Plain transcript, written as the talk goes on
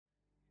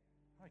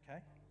Okay.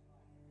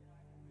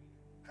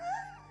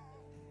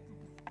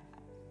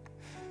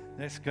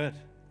 That's good.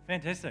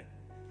 Fantastic.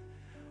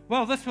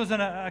 Well, this was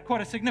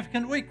quite a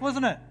significant week,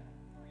 wasn't it?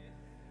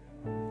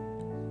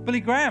 Billy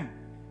Graham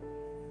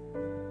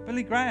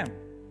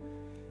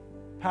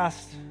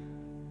passed.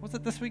 Was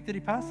it this week that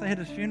he passed? They had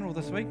his funeral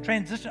this week.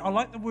 Transition. I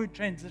like the word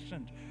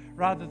transitioned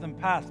rather than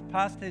passed.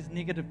 Passed has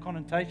negative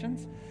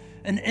connotations.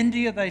 In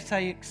India, they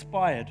say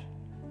expired.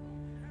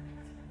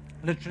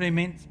 Literally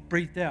means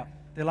breathed out.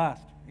 Their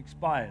last.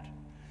 Expired.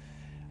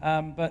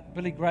 But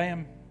Billy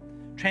Graham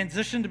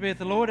transitioned to be with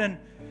the Lord, and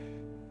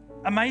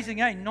amazing,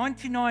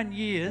 99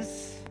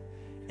 years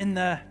in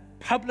the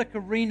public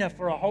arena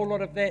for a whole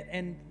lot of that,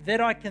 and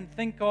that I can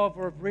think of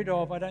or have read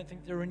of, I don't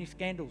think there are any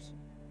scandals.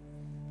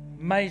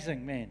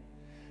 Amazing man.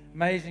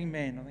 Amazing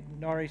man. I think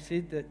Nori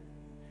said that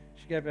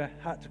she gave her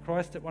heart to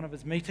Christ at one of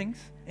his meetings.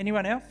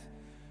 Anyone else?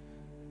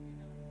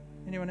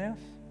 Anyone else?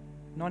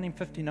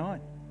 1959.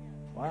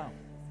 Wow.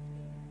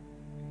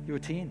 You were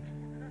 10.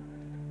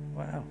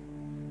 Wow.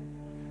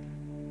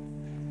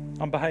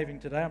 I'm behaving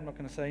today. I'm not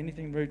going to say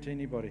anything rude to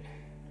anybody.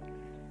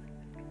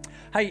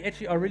 Hey,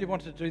 actually, I really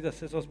wanted to do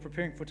this. As I was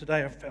preparing for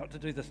today, I felt to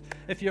do this.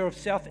 If you're of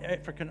South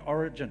African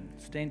origin,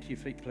 stand to your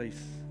feet,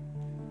 please.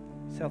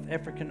 South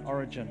African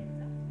origin.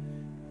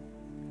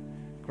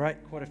 Great,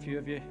 quite a few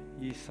of you.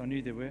 Yes, I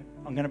knew there were.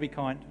 I'm going to be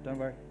kind, don't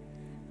worry.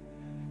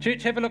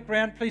 Church, have a look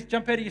around. Please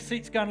jump out of your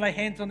seats, go and lay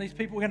hands on these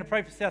people. We're going to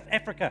pray for South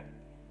Africa.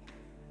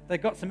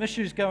 They've got some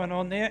issues going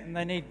on there, and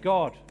they need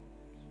God.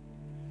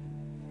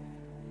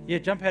 Yeah,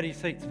 jump out of your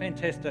seats.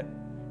 Fantastic.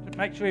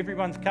 Make sure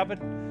everyone's covered.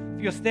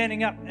 If you're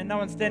standing up and no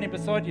one's standing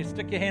beside you,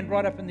 stick your hand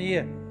right up in the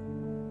air.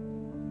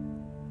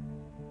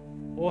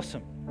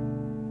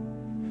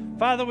 Awesome.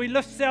 Father, we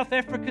lift South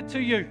Africa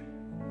to you.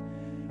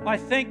 I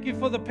thank you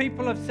for the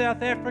people of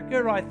South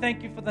Africa. I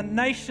thank you for the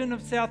nation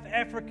of South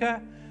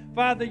Africa.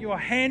 Father, your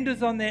hand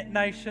is on that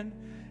nation,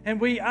 and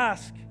we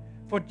ask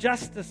for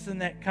justice in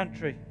that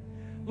country.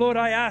 Lord,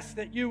 I ask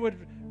that you would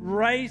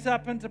raise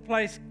up into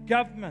place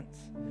governments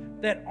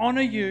that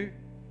honor you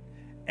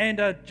and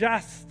are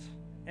just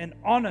and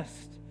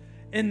honest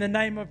in the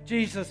name of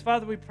Jesus.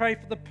 Father, we pray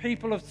for the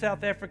people of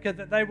South Africa,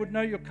 that they would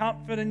know your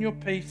comfort and your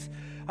peace.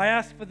 I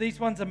ask for these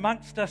ones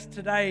amongst us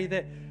today,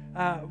 that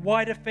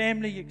wider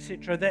family,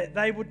 etc., that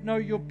they would know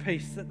your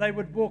peace, that they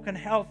would walk in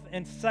health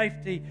and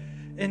safety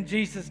in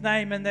Jesus'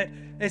 name, and that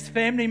as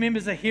family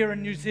members are here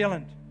in New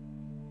Zealand,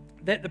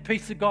 that the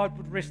peace of God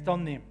would rest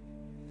on them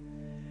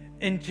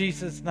in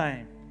Jesus'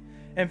 name.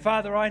 And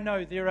Father, I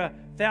know there are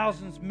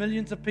thousands,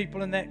 millions of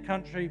people in that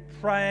country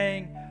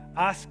praying,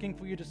 asking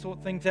for you to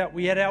sort things out.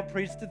 We add our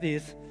prayers to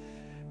theirs,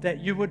 that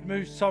you would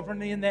move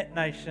sovereignly in that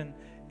nation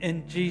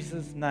in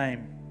Jesus'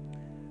 name.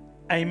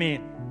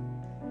 Amen.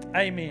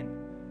 Amen.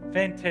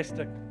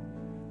 Fantastic.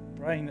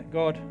 Praying that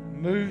God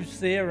moves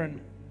there and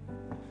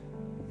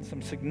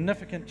some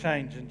significant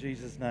change in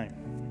Jesus' name.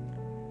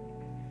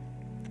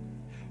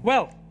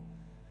 Well,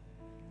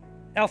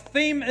 our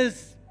theme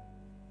is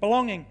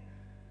belonging.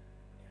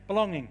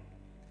 Belonging.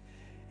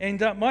 And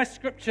my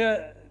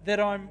scripture that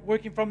I'm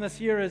working from this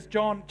year is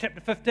John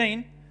chapter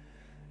 15.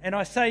 And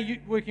I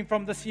say working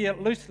from this year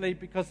loosely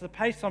because the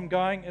pace I'm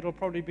going, it'll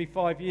probably be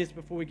 5 years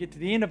before we get to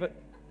the end of it.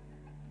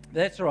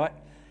 That's all right.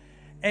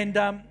 And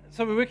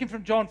so we're working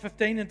from John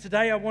 15, and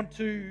today I want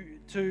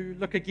to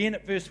look again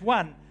at verse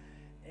 1.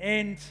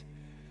 And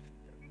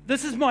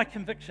this is my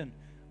conviction.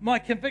 My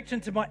conviction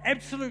to my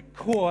absolute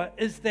core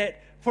is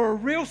that for a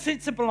real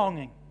sense of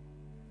belonging,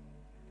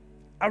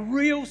 a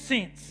real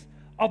sense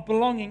of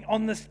belonging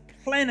on this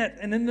planet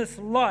and in this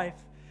life,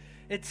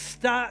 it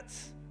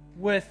starts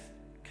with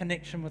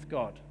connection with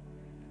God.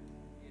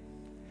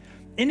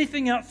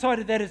 Anything outside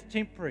of that is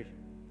temporary.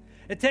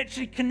 It's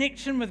actually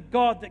connection with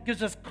God that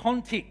gives us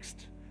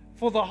context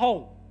for the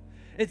whole.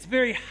 It's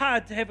very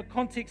hard to have a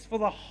context for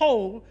the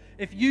whole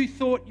if you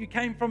thought you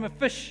came from a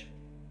fish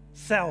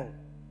cell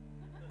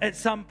at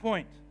some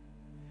point.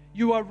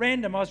 You are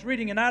random. I was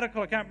reading an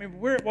article, I can't remember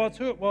where it was,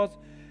 who it was.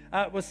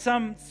 It was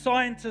some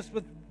scientist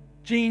with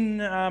gene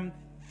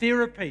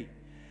therapy.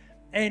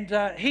 And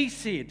he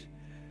said,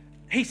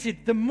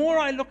 the more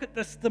I look at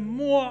this, the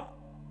more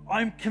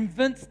I'm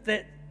convinced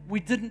that we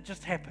didn't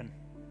just happen.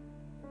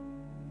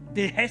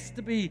 There has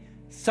to be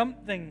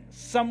something,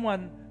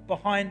 someone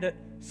behind it,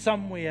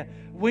 somewhere.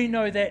 We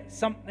know that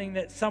something,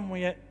 that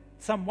somewhere,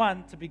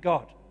 someone to be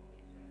God.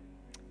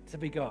 To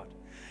be God.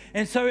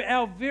 And so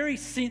our very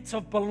sense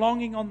of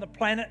belonging on the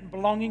planet and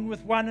belonging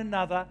with one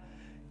another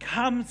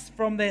comes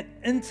from that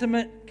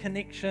intimate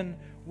connection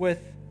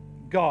with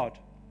God.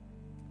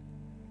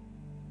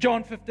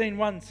 John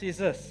 15:1 says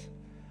this,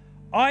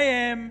 I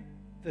am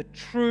the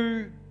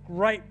true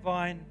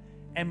grapevine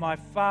and my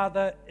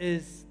Father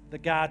is the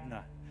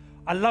gardener.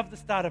 I love the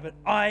start of it.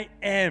 I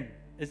am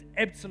is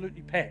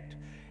absolutely packed.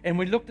 And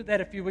we looked at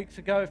that a few weeks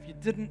ago. If you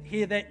didn't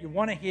hear that, you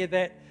want to hear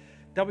that,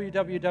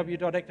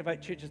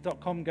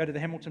 www.activatechurches.com, go to the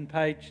Hamilton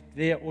page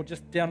there, or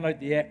just download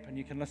the app and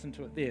you can listen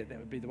to it there. That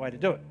would be the way to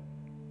do it.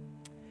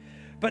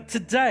 But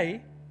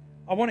today,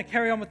 I want to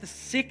carry on with the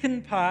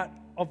second part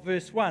of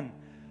verse 1.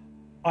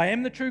 I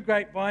am the true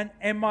grapevine,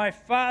 and my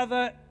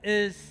Father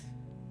is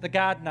the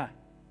gardener.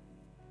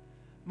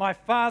 My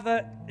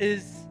Father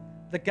is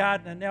the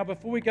gardener. Now,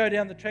 before we go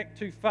down the track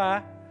too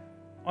far,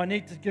 I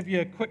need to give you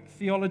a quick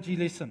theology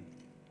lesson.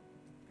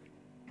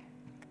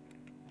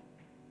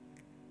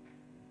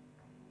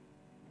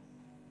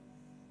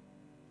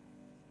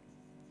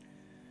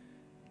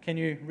 Can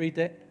you read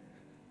that?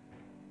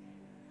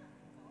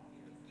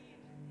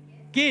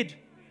 Ged.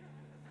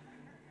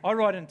 I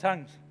write in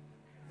tongues.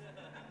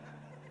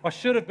 I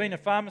should have been a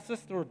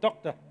pharmacist or a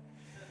doctor.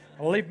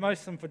 I'll leave most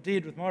of them for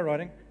dead with my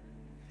writing.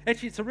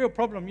 Actually, it's a real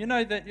problem. You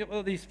know that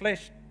all these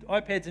flash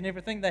iPads and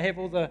everything, they have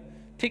all the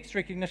text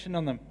recognition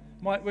on them.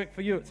 Might work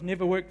for you. It's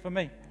never worked for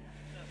me.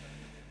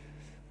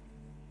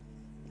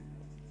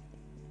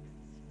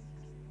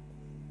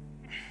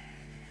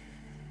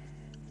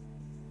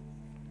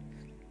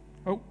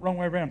 Oh, wrong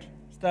way around.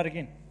 Start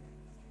again.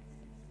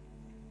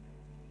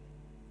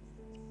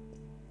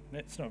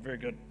 That's not very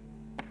good.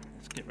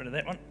 Let's get rid of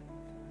that one.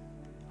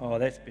 Oh,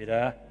 that's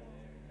better.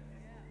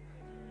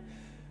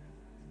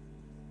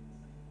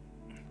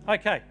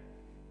 Okay.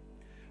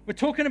 We're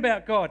talking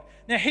about God.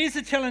 Now, here's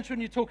the challenge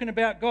when you're talking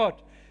about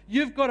God.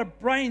 You've got a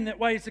brain that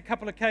weighs a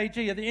couple of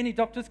kg. Are there any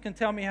doctors can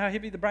tell me how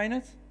heavy the brain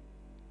is?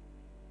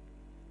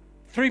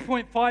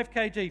 3.5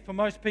 kg for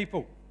most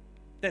people.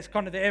 That's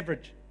kind of the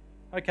average.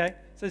 Okay,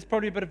 so there's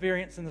probably a bit of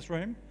variance in this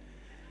room.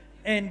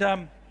 And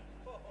I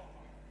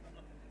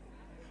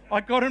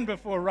got him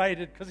before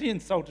rated because he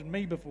insulted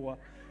me before.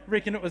 I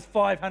reckon it was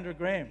 500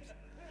 grams.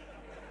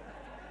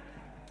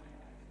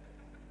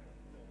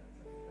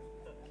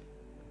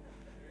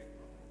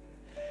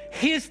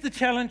 Here's the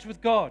challenge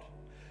with God.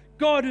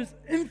 God is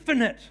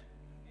infinite,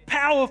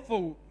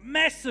 powerful,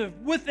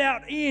 massive,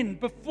 without end,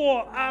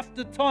 before,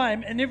 after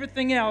time, and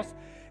everything else.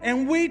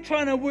 And we're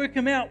trying to work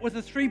him out with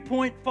a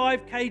 3.5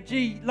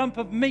 kg lump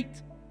of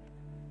meat.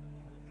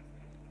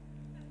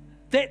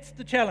 That's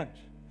the challenge.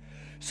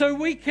 So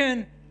we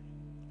can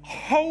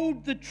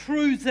hold the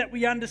truths that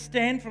we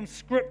understand from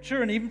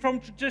Scripture and even from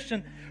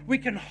tradition. We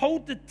can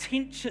hold the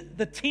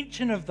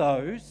tension of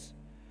those.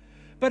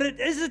 But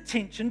it is a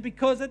tension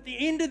because at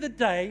the end of the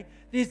day,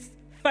 there's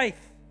faith.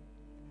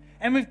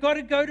 And we've got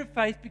to go to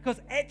faith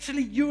because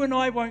actually you and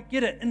I won't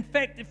get it. In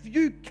fact, if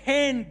you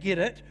can get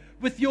it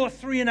with your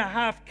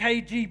 3.5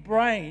 kg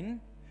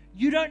brain,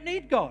 you don't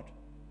need God,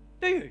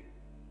 do you?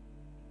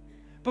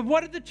 But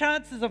what are the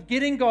chances of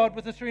getting God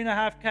with a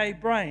 3.5 kg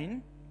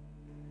brain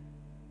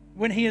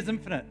when he is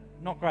infinite?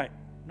 Not great,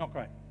 not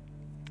great.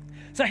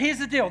 So here's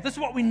the deal. This is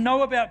what we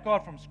know about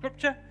God from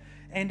Scripture,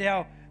 and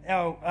our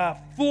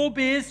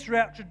forebears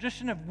throughout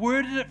tradition have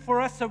worded it for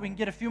us so we can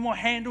get a few more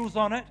handles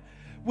on it.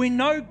 We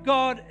know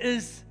God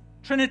is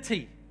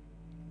Trinity.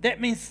 That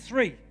means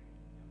three.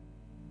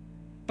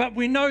 But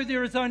we know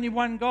there is only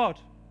one God.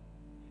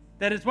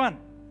 That is one.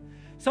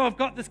 So I've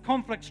got this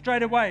conflict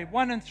straight away.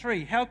 1 and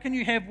 3. How can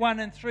you have 1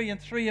 and 3 and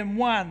 3 and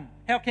 1?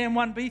 How can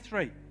 1 be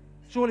 3?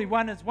 Surely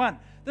 1 is 1.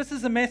 This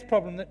is a math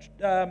problem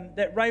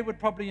that Ray would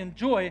probably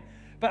enjoy.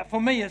 But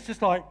for me, it's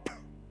just like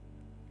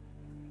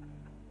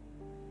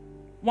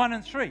 1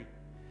 and 3.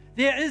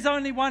 There is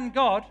only one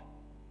God.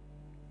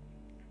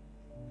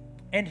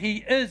 And he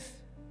is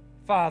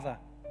Father.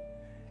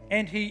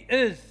 And he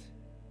is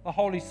the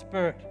Holy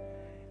Spirit.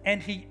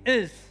 And he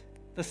is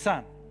the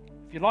Son.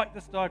 If you like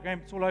this diagram,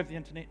 it's all over the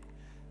internet.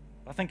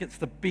 I think it's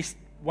the best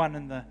one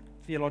in the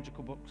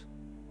theological books.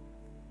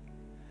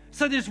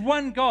 So there's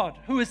one God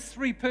who is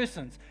three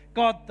persons.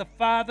 God the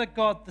Father,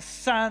 God the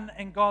Son,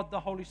 and God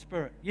the Holy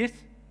Spirit. Yes?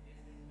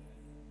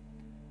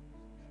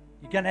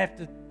 You're going to have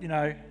to,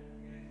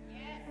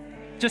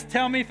 just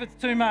tell me if it's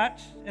too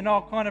much, and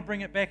I'll kind of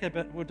bring it back a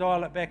bit. We'll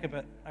dial it back a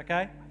bit,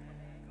 okay?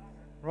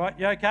 Right,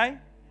 you okay?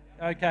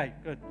 Okay,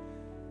 good.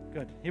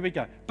 Good, here we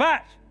go.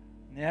 But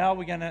now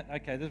we're going to,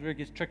 okay, this is where it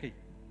gets tricky.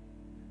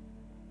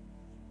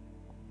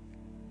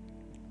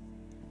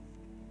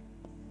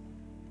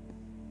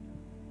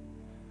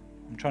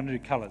 I'm trying to do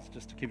colours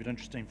just to keep it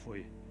interesting for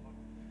you.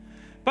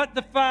 But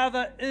the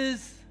Father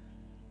is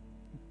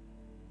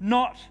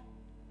not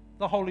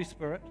the Holy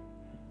Spirit.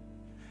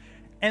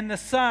 And the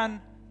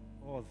Son,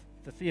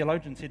 the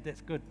theologian said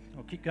that's good.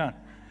 I'll keep going.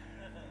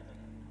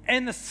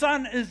 And the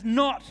Son is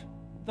not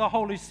the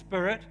Holy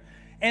Spirit.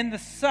 And the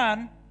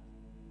Son,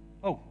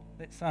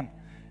 that Son,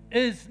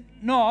 is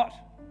not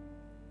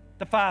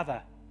the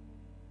Father.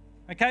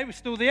 Okay, we're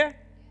still there?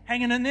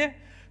 Hanging in there?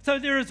 So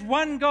there is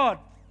one God,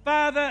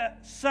 Father,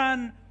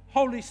 Son,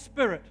 Holy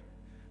Spirit.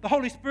 The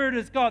Holy Spirit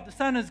is God, the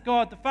Son is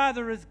God, the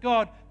Father is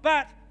God,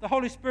 but the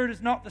Holy Spirit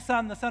is not the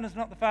Son is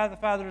not the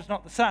Father is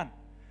not the Son.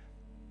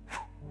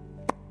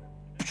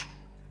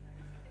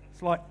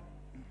 It's like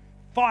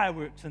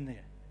fireworks in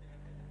there.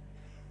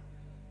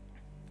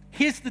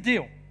 Here's the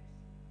deal.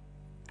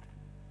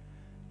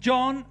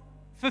 John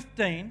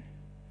 15,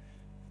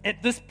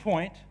 at this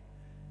point,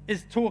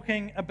 is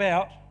talking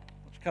about,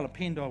 which colour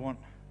pen do I want?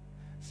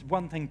 It's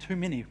one thing too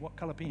many. What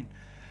colour pen?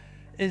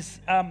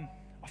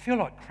 I feel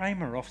like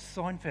Kramer off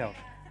Seinfeld.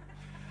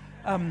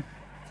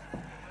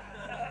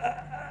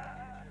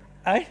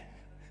 Eh?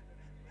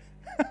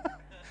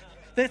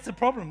 That's the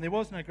problem. There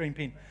was no green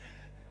pen.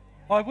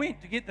 I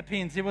went to get the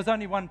pens. There was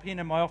only one pen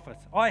in my office.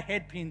 I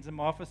had pens in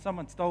my office.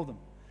 Someone stole them.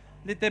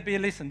 Let that be a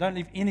lesson. Don't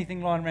leave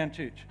anything lying around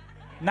church.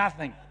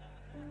 Nothing.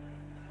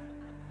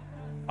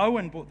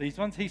 Owen bought these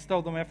ones. He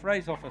stole them out of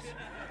Ray's office.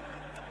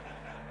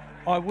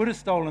 I would have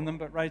stolen them,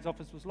 but Ray's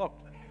office was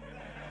locked.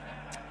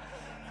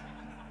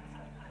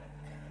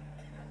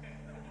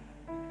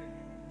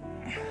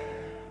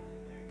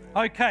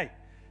 Okay,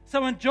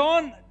 so in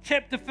John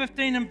chapter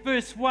 15 and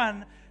verse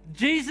 1,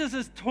 Jesus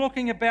is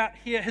talking about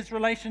here his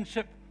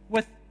relationship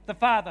with the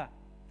Father.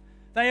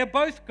 They are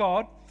both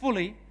God,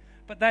 fully,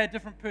 but they are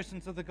different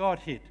persons of the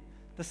Godhead,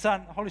 the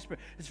Son, the Holy Spirit.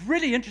 It's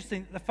really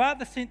interesting that the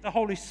Father sent the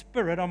Holy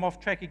Spirit. I'm off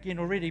track again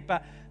already,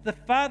 but the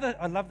Father,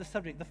 I love the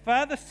subject, the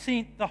Father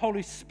sent the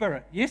Holy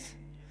Spirit, yes?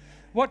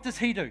 What does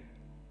he do?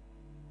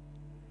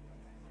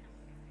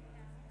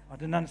 I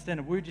didn't understand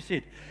a word you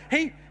said.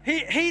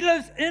 He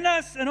lives in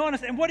us and on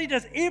us, and what he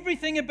does,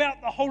 everything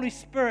about the Holy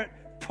Spirit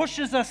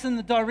pushes us in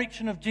the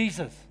direction of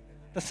Jesus,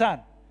 the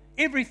Son.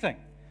 Everything.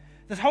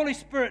 The Holy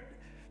Spirit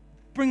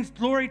brings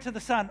glory to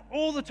the Son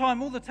all the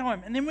time.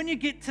 And then when you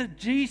get to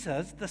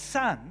Jesus, the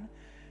Son,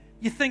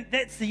 you think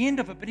that's the end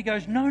of it, but he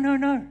goes,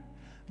 no.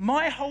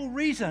 My whole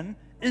reason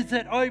is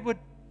that I would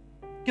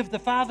give the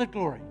Father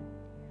glory.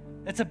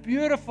 It's a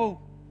beautiful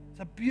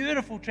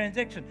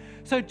transaction.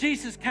 So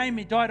Jesus came,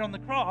 he died on the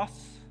cross.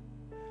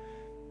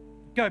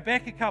 Go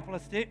back a couple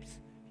of steps.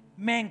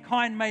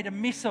 Mankind made a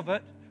mess of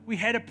it. We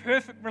had a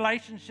perfect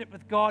relationship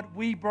with God.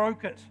 We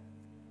broke it.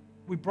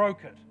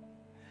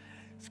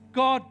 So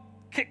God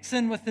kicks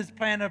in with his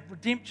plan of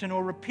redemption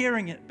or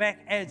repairing it back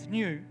as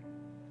new.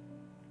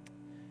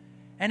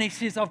 And he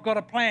says, I've got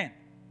a plan.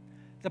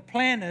 The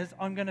plan is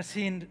I'm going to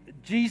send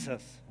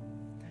Jesus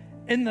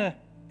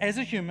as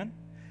a human,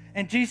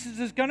 and Jesus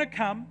is going to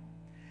come,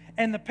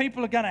 and the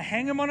people are going to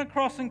hang him on a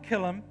cross and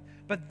kill him,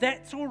 but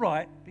that's all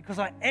right because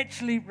I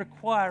actually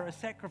require a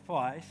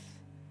sacrifice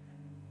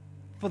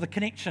for the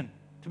connection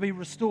to be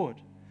restored.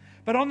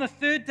 But on the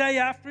third day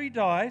after he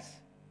dies,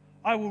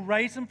 I will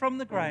raise him from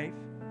the grave,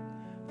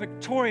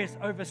 victorious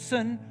over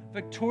sin,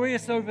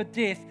 victorious over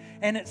death,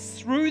 and it's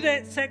through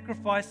that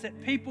sacrifice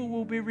that people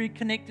will be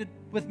reconnected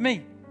with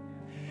me.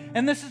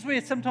 And this is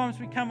where sometimes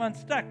we come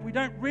unstuck. We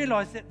don't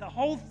realize that the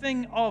whole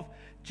thing of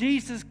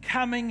Jesus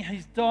coming,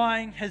 his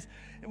dying,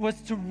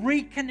 was to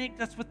reconnect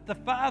us with the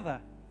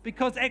Father.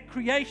 Because at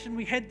creation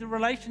we had the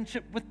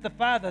relationship with the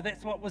Father.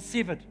 That's what was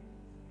severed.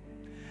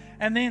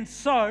 And then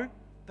so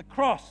the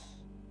cross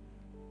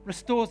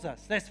restores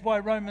us. That's why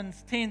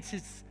Romans 10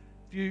 says,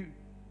 if you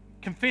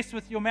confess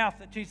with your mouth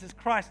that Jesus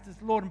Christ is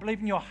Lord and believe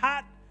in your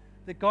heart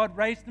that God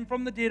raised him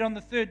from the dead on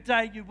the third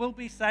day, you will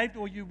be saved,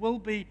 or you will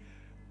be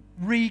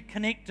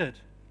reconnected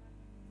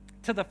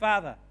to the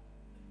Father.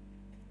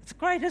 It's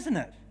great, isn't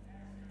it?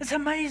 It's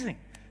amazing.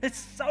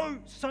 It's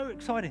so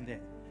exciting there.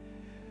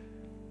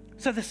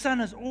 So the Son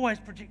is always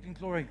projecting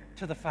glory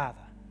to the Father.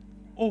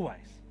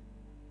 Always.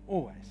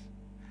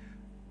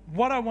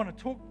 What I want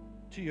to talk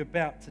to you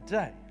about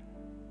today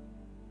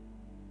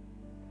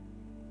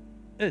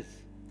is,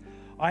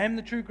 I am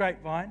the true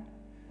grapevine,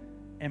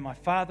 and my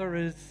Father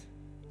is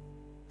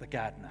the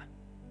gardener.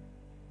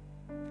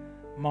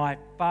 My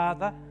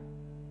Father,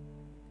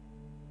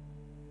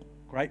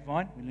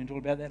 grapevine, we learned all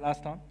about that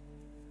last time.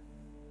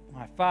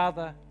 My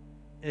Father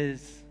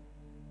is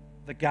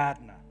the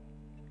gardener.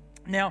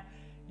 Now,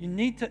 you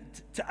need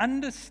to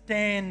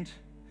understand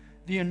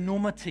the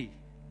enormity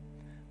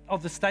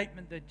of the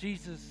statement that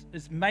Jesus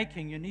is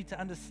making. You need to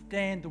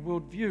understand the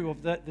worldview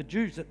of the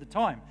Jews at the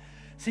time.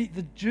 See,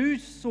 the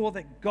Jews saw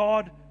that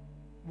God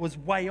was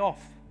way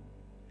off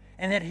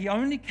and that he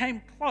only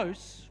came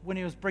close when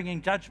he was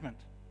bringing judgment.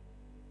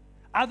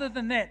 Other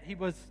than that, he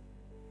was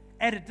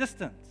at a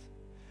distance.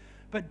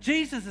 But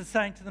Jesus is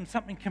saying to them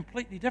something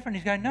completely different.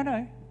 He's going,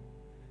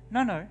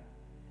 no.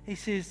 He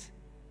says,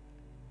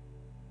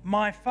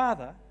 my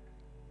Father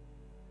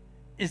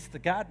is the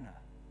gardener.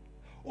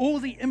 All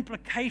the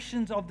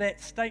implications of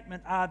that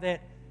statement are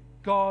that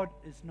God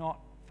is not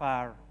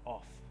far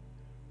off.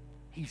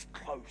 He's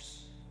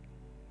close.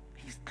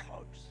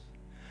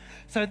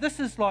 So this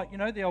is like,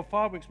 the old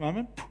fireworks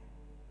moment.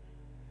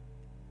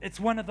 It's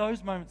one of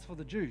those moments for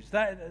the Jews.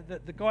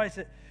 The guys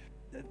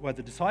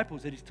the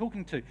disciples that he's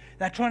talking to,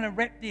 they're trying to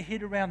wrap their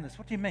head around this.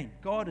 What do you mean?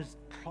 God is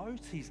close,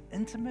 he's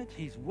intimate,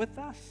 he's with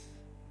us.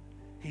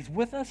 He's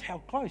with us? How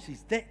close?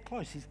 He's that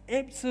close. He's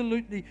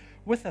absolutely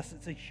with us.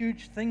 It's a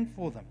huge thing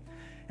for them.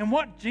 And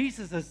what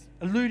Jesus is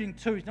alluding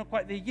to, he's not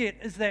quite there yet,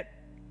 is that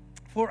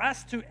for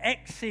us to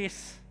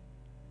access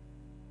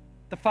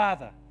the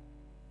Father,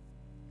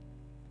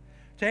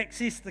 to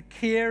access the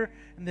care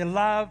and the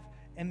love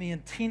and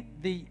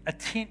the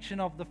attention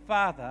of the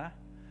Father,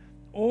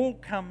 all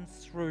comes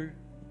through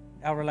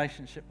our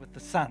relationship with the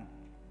Son.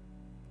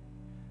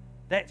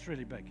 That's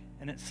really big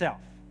in itself.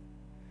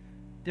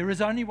 There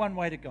is only one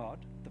way to God,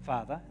 the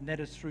Father, and that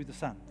is through the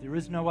Son. There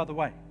is no other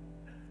way.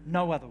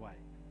 No other way.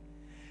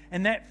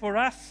 And that for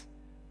us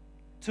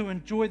to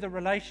enjoy the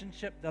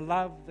relationship, the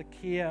love, the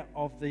care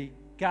of the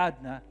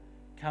gardener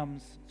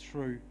comes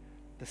through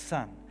the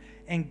Son.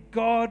 And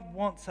God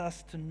wants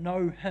us to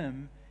know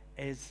him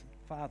as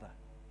Father.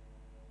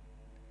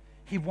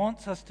 He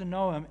wants us to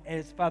know him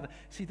as Father.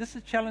 See, this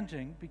is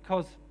challenging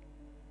because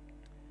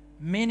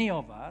many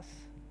of us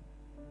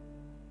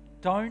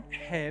don't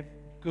have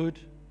good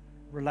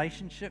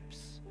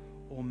relationships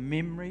or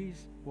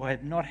memories or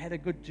have not had a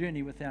good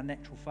journey with our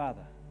natural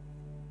father.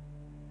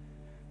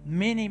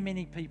 Many,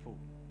 many people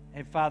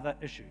have father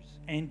issues,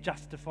 and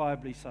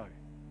justifiably so.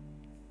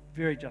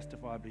 Very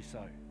justifiably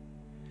so.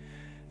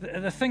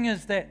 The thing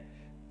is that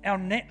our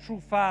natural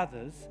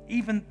fathers,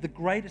 even the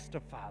greatest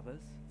of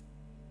fathers,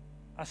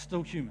 are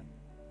still human.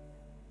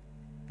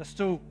 They're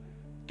still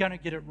going to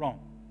get it wrong,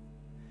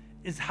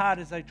 as hard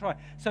as they try.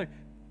 So,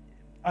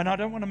 and I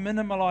don't want to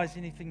minimize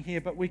anything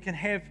here, but we could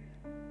have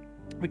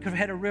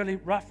had a really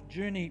rough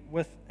journey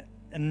with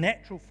a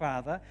natural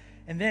father,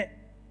 and that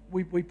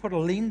we put a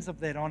lens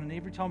of that on, and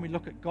every time we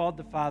look at God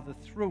the Father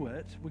through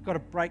it, we've got to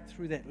break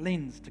through that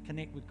lens to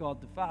connect with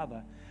God the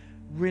Father.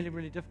 Really,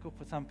 really difficult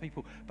for some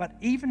people. But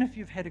even if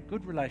you've had a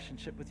good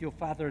relationship with your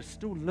father, is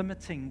still a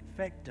limiting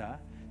factor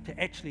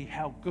to actually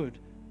how good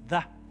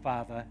the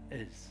Father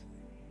is.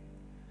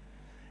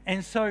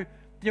 And so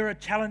there are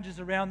challenges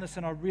around this,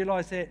 and I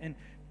realize that. And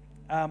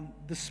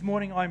this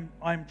morning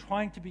I'm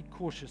trying to be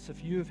cautious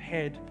if you've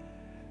had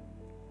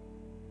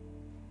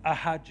a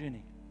hard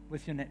journey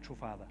with your natural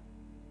father.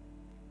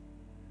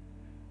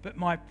 But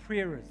my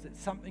prayer is that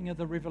something of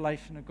the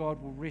revelation of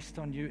God will rest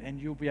on you, and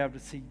you'll be able to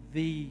see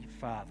the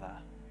Father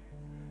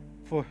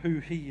for who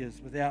he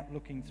is without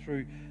looking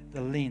through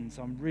the lens.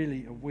 I'm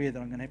really aware that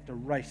I'm going to have to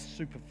race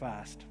super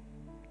fast.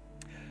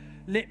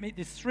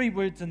 There's 3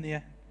 words in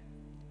there,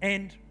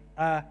 and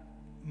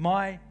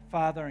my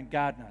father and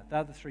gardener.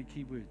 They're the 3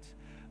 key words.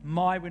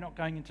 My, we're not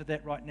going into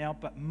that right now,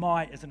 but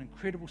my is an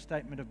incredible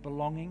statement of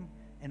belonging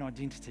and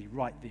identity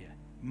right there.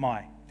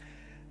 My.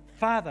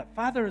 Father.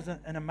 Father is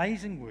an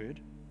amazing word.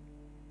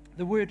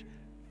 The word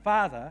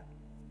father,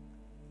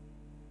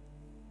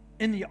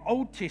 in the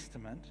Old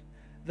Testament,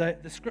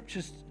 the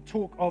scriptures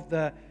talk of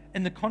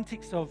in the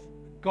context of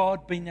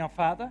God being our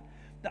Father,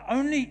 they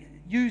only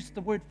use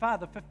the word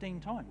father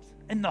 15 times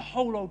in the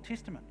whole Old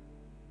Testament.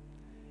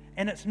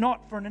 And it's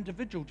not for an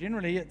individual.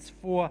 Generally, it's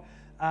for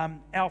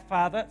our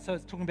Father. So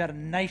it's talking about a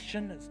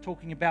nation. It's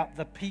talking about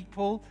the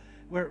people,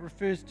 where it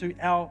refers to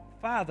our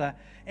Father.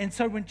 And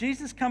so when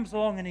Jesus comes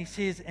along and he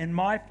says, and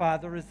my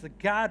Father is the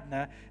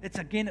gardener, it's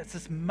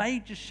this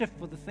major shift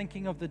for the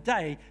thinking of the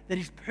day, that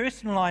he's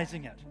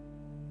personalizing it.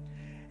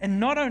 And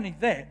not only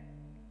that,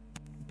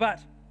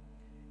 but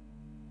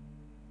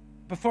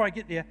before I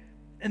get there,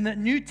 in the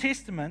New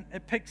Testament,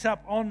 it picks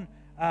up on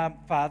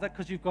Father,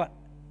 because you've got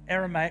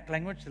Aramaic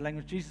language, the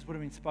language Jesus would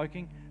have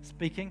been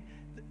speaking.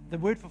 The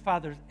word for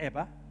Father is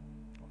Abba,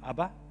 or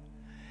Abba.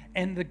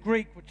 And the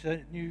Greek, which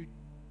the New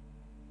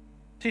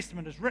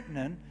Testament is written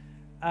in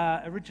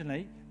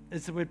originally,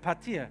 is the word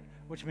pater,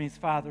 which means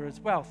father as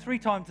well. 3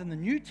 times in the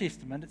New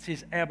Testament it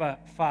says Abba,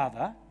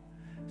 Father.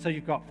 So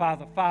you've got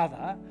Father,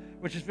 Father,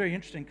 which is very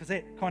interesting, because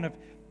that kind of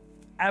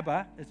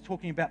Abba is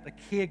talking about the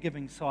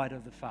caregiving side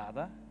of the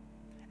Father,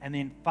 and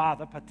then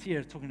Father, pater,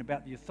 is talking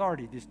about the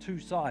authority. There's 2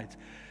 sides.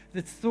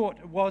 It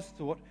was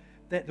thought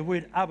that the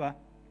word Abba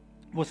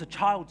was a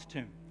child's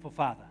term for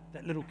father,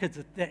 that little kids,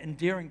 that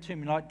endearing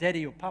term like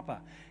daddy or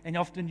papa. And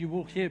often you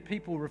will hear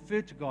people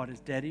refer to God as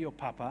daddy or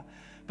papa,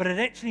 but it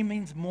actually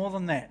means more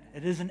than that.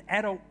 It is an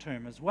adult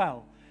term as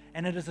well.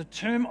 And it is a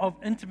term of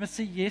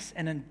intimacy, yes,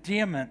 and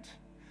endearment,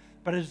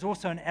 but it is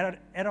also an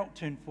adult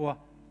term for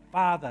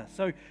father.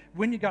 So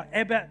when you go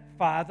Abba,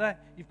 Father,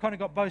 you've kind of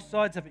got both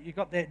sides of it. You've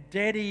got that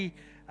daddy,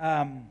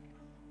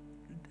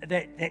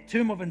 that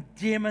term of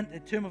endearment,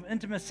 that term of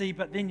intimacy,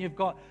 but then you've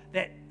got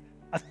that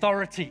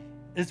authority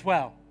as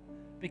well.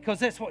 Because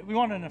that's what we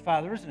want in a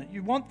father, isn't it?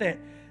 You want that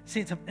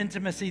sense of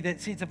intimacy, that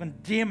sense of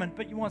endearment,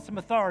 but you want some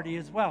authority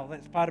as well.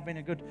 That's part of being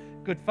a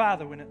good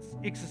father when it's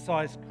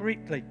exercised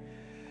correctly.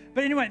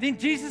 But anyway, then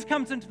Jesus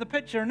comes into the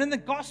picture, and in the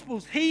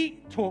Gospels, he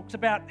talks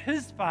about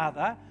his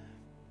Father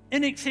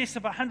in excess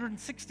of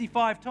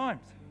 165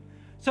 times.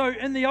 So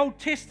in the Old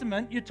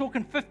Testament, you're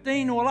talking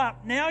 15 all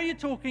up. Now you're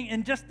talking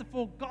in just the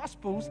 4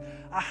 Gospels,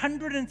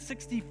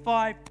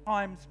 165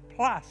 times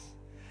plus.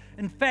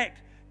 In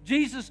fact,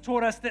 Jesus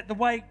taught us that the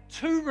way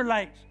to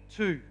relate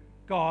to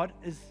God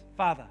is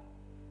Father.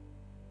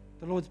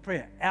 The Lord's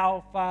Prayer,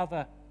 our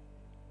Father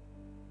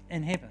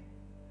in heaven,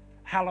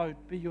 hallowed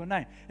be your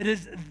name. It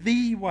is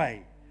the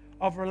way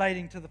of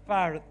relating to the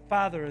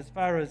Father as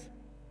far as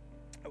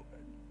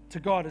to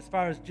God, as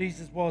far as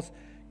Jesus was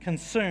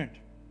concerned.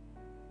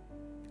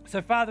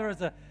 So Father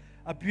is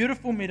a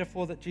beautiful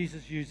metaphor that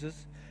Jesus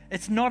uses.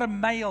 It's not a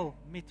male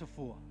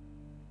metaphor.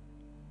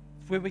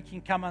 It's where we can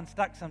come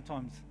unstuck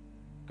sometimes.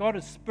 God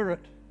is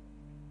spirit.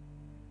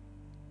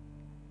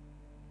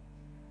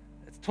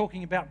 It's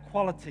talking about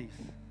qualities.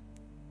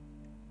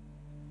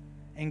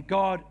 And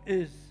God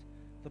is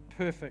the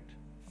perfect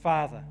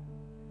Father.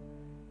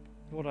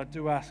 Lord, I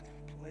do ask,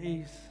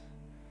 please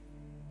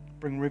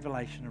bring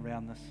revelation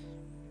around this.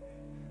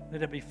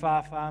 Let it be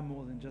far, far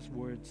more than just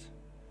words.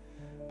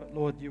 But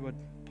Lord, you would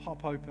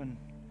pop open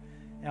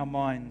our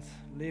minds,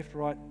 left,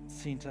 right,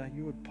 center.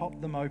 You would pop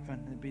them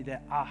open and be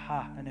that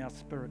aha in our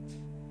spirits.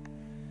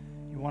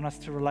 You want us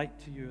to relate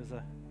to you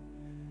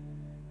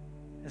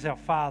as our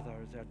Father,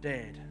 as our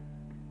Dad.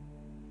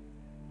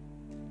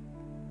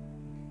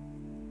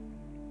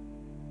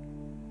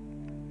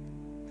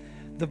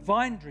 The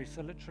vine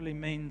dresser literally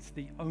means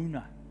the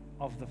owner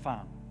of the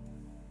farm.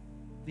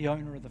 The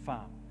owner of the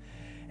farm.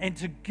 And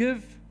to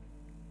give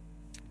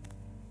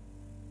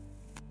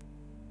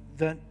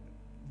the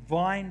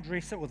vine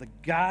dresser or the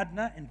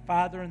gardener and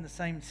father in the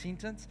same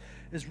sentence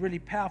is really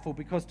powerful,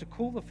 because to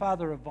call the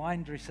father a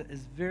vine dresser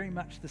is very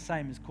much the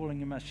same as calling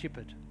him a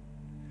shepherd.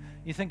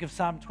 You think of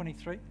Psalm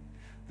 23,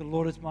 the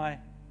Lord is my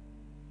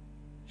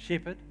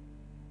shepherd,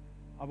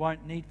 I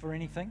won't need for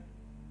anything.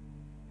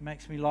 He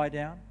makes me lie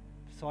down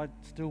beside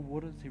still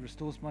waters, He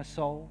restores my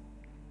soul,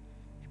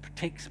 He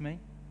protects me.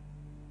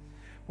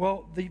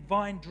 Well, the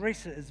vine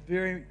dresser is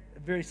a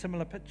very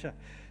similar picture.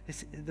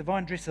 The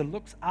vine dresser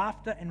looks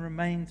after and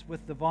remains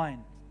with the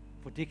vine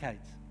for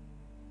decades.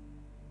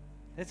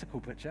 That's a cool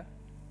picture.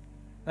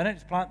 They don't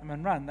just plant them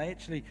and run. They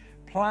actually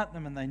plant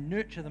them and they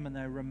nurture them and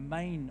they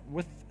remain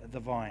with the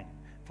vine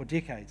for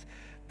decades.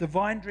 The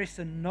vine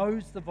dresser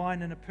knows the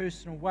vine in a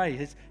personal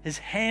way. His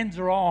hands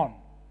are on.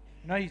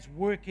 You know, he's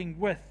working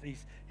with.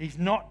 He's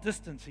not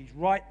distant. He's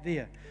right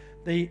there.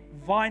 The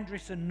vine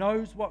dresser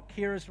knows what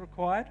care is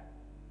required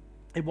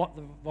and what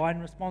the vine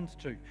responds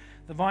to.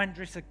 The vine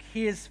dresser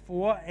cares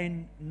for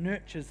and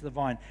nurtures the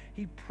vine.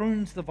 He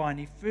prunes the vine.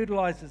 He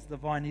fertilizes the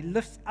vine. He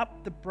lifts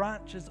up the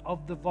branches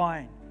of the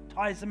vine,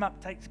 ties them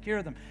up, takes care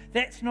of them.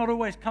 That's not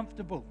always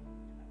comfortable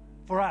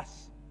for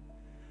us.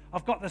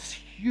 I've got this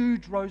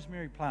huge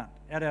rosemary plant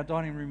out our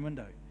dining room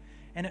window,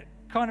 and it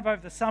kind of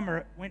over the summer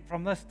it went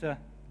from this to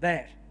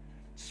that,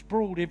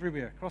 sprawled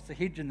everywhere across the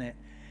hedge and that.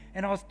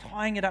 And I was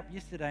tying it up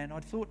yesterday, and I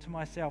thought to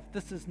myself,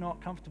 this is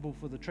not comfortable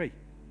for the tree.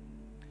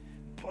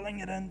 Pulling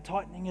it in,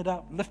 tightening it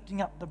up, lifting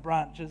up the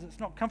branches. It's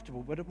not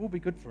comfortable, but it will be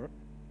good for it.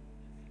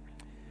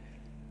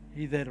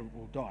 Either that or it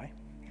will die.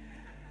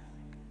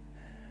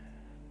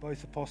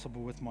 Both are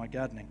possible with my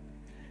gardening.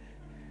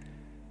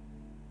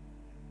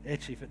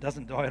 Actually, if it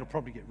doesn't die, it'll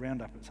probably get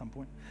round up at some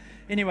point.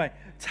 Anyway,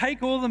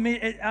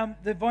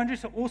 the vine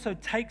dresser also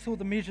takes all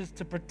the measures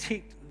to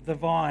protect the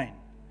vine.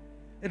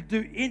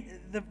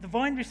 The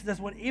vine dresser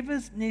does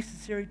whatever's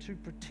necessary to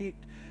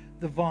protect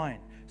the vine.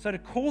 So to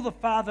call the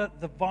Father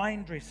the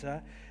vine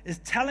dresser is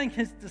telling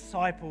his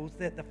disciples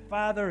that the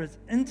Father is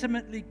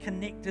intimately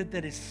connected,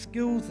 that his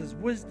skills, his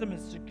wisdom,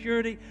 his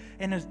security,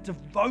 and his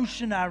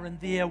devotion are in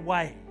their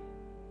way.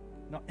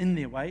 Not in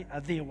their way,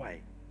 are their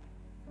way.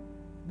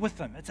 With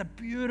them. It's a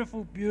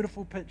beautiful,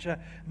 beautiful picture,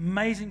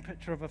 amazing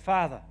picture of a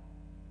Father.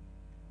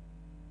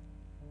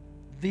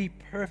 The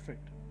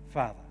perfect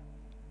Father.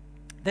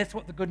 That's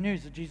what the good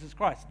news of Jesus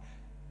Christ,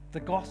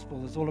 the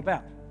gospel, is all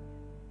about.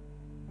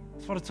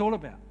 That's what it's all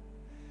about.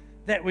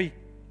 That we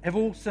have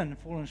all sinned and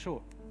fallen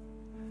short.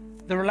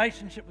 The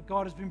relationship with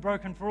God has been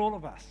broken for all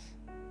of us.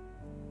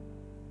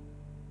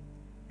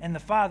 And the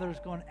Father has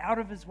gone out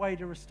of his way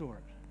to restore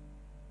it.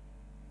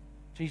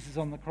 Jesus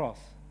on the cross.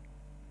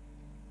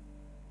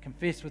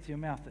 Confess with your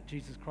mouth that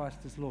Jesus Christ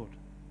is Lord.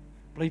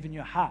 Believe in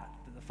your heart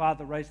that the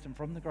Father raised him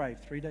from the grave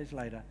 3 days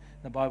later.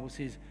 The Bible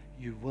says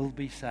you will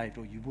be saved,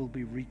 or you will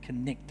be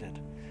reconnected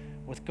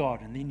with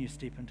God, and then you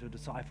step into a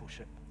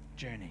discipleship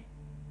journey.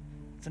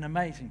 It's an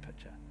amazing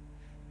picture.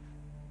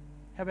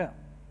 How about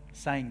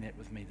saying that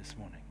with me this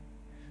morning?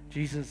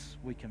 Jesus,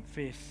 we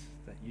confess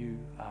that you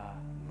are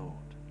Lord.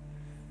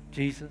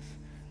 Jesus,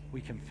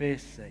 we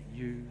confess that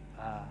you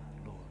are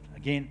Lord.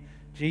 Again,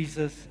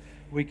 Jesus,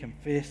 we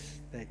confess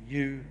that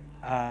you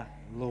are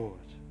Lord.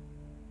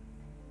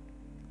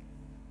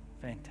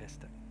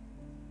 Fantastic.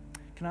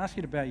 Can I ask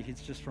you to bow your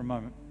heads just for a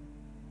moment?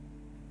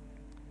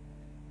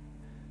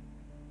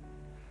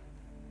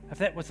 If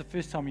that was the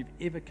first time you've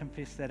ever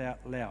confessed that out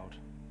loud,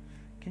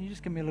 can you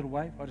just give me a little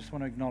wave? I just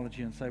want to acknowledge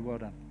you and say well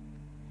done.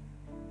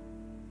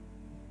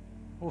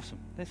 Awesome.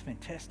 That's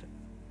fantastic.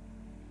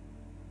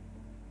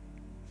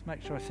 Let's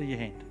make sure I see your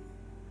hand.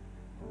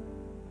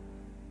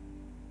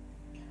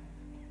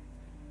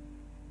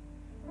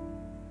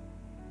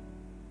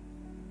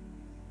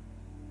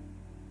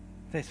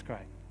 That's great.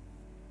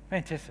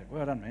 Fantastic.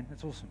 Well done, man.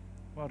 That's awesome.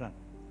 Well done.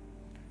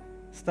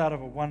 Start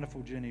of a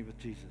wonderful journey with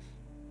Jesus.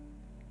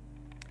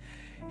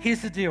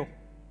 Here's the deal.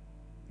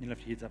 You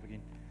lift your heads up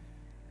again.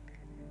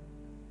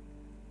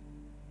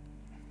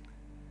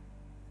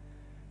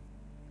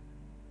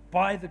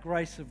 By the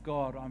grace of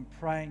God, I'm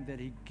praying that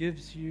he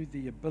gives you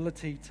the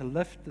ability to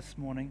lift this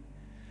morning,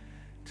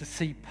 to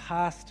see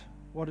past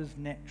what is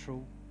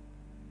natural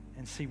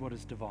and see what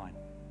is divine.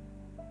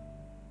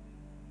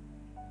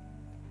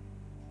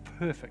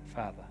 Perfect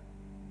Father.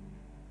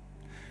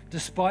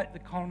 Despite the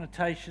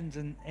connotations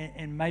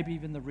and maybe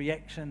even the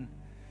reaction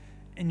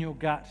in your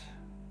gut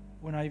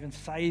when I even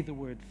say the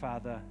word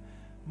Father,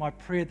 my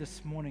prayer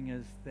this morning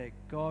is that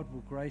God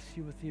will grace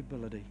you with the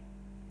ability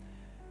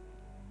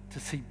to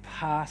see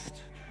past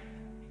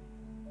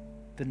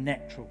the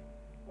natural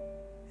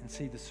and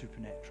see the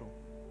supernatural.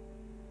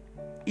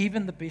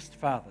 Even the best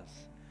fathers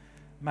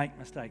make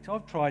mistakes.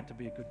 I've tried to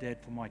be a good dad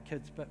for my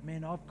kids, but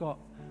man, I've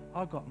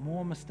got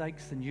more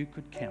mistakes than you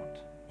could count.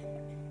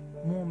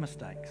 More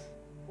mistakes.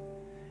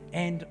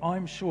 And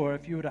I'm sure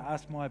if you were to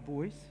ask my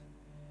boys,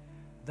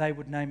 they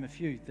would name a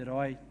few that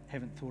I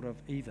haven't thought of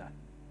either.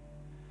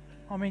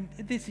 I mean,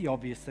 there's the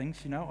obvious things,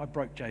 you know. I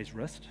broke Jay's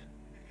wrist.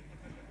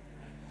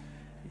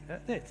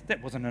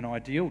 That wasn't an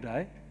ideal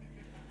day.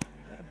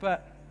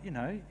 But, you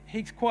know,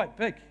 he's quite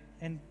big.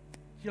 And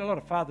you know, a lot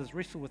of fathers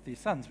wrestle with their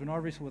sons. When I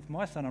wrestle with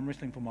my son, I'm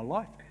wrestling for my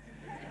life.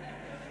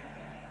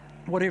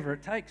 Whatever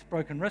it takes,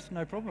 broken wrist,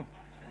 no problem.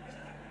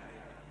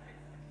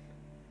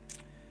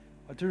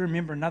 I do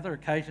remember another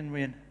occasion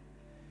when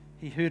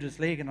he hurt his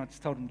leg and I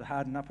just told him to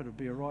harden up, it'll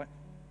be all right.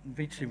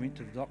 Eventually went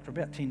to the doctor.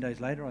 About 10 days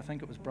later, I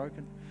think it was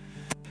broken.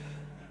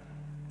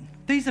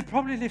 These have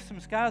probably left some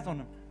scars on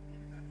him.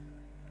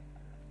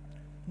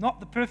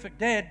 Not the perfect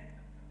dad,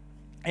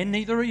 and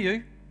neither are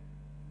you,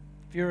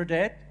 if you're a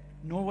dad,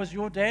 nor was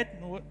your dad,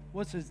 nor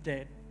was his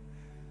dad.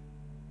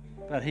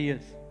 But he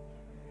is.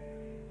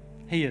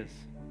 He is.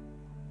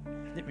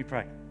 Let me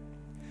pray.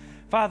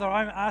 Father,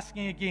 I'm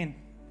asking again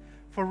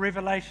for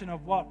revelation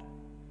of what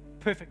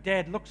perfect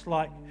dad looks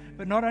like,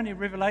 but not only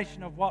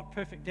revelation of what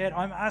perfect dad,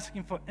 I'm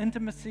asking for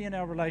intimacy in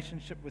our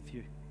relationship with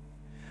you.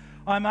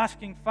 I'm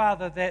asking,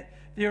 Father, that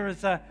there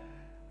is a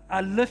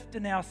lift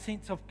in our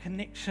sense of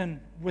connection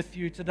with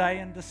you today,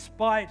 and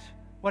despite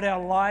what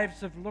our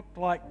lives have looked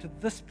like to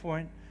this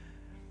point,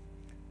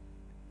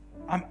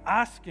 I'm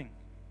asking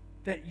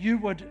that you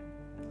would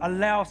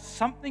allow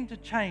something to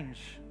change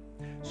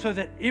so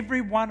that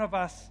every one of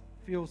us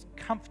feels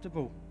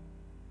comfortable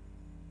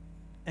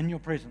in your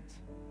presence.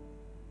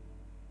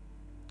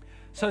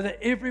 So that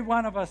every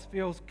one of us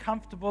feels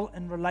comfortable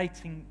in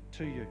relating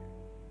to you.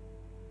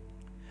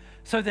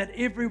 So that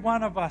every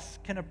one of us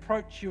can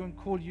approach you and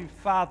call you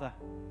Father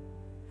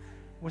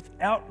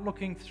without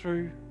looking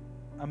through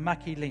a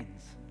mucky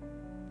lens.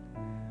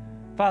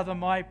 Father,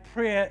 my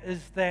prayer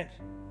is that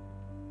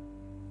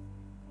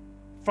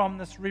from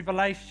this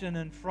revelation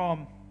and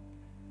from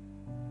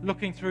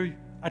looking through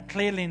a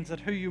clear lens at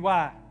who you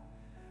are,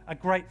 a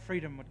great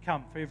freedom would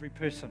come for every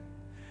person.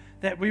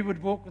 That we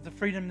would walk with the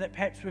freedom that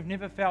perhaps we've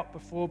never felt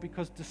before,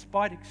 because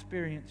despite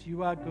experience,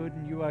 you are good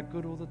and you are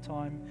good all the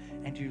time,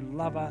 and you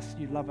love us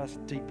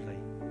deeply.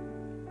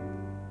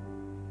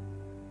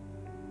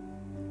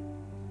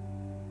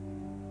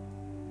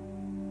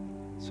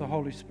 So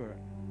Holy Spirit,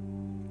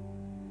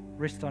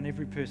 rest on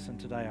every person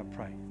today, I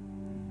pray.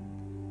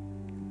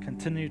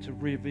 Continue to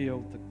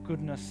reveal the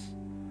goodness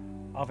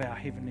of our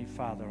Heavenly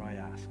Father, I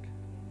ask.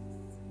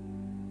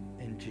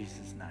 In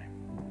Jesus'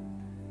 name.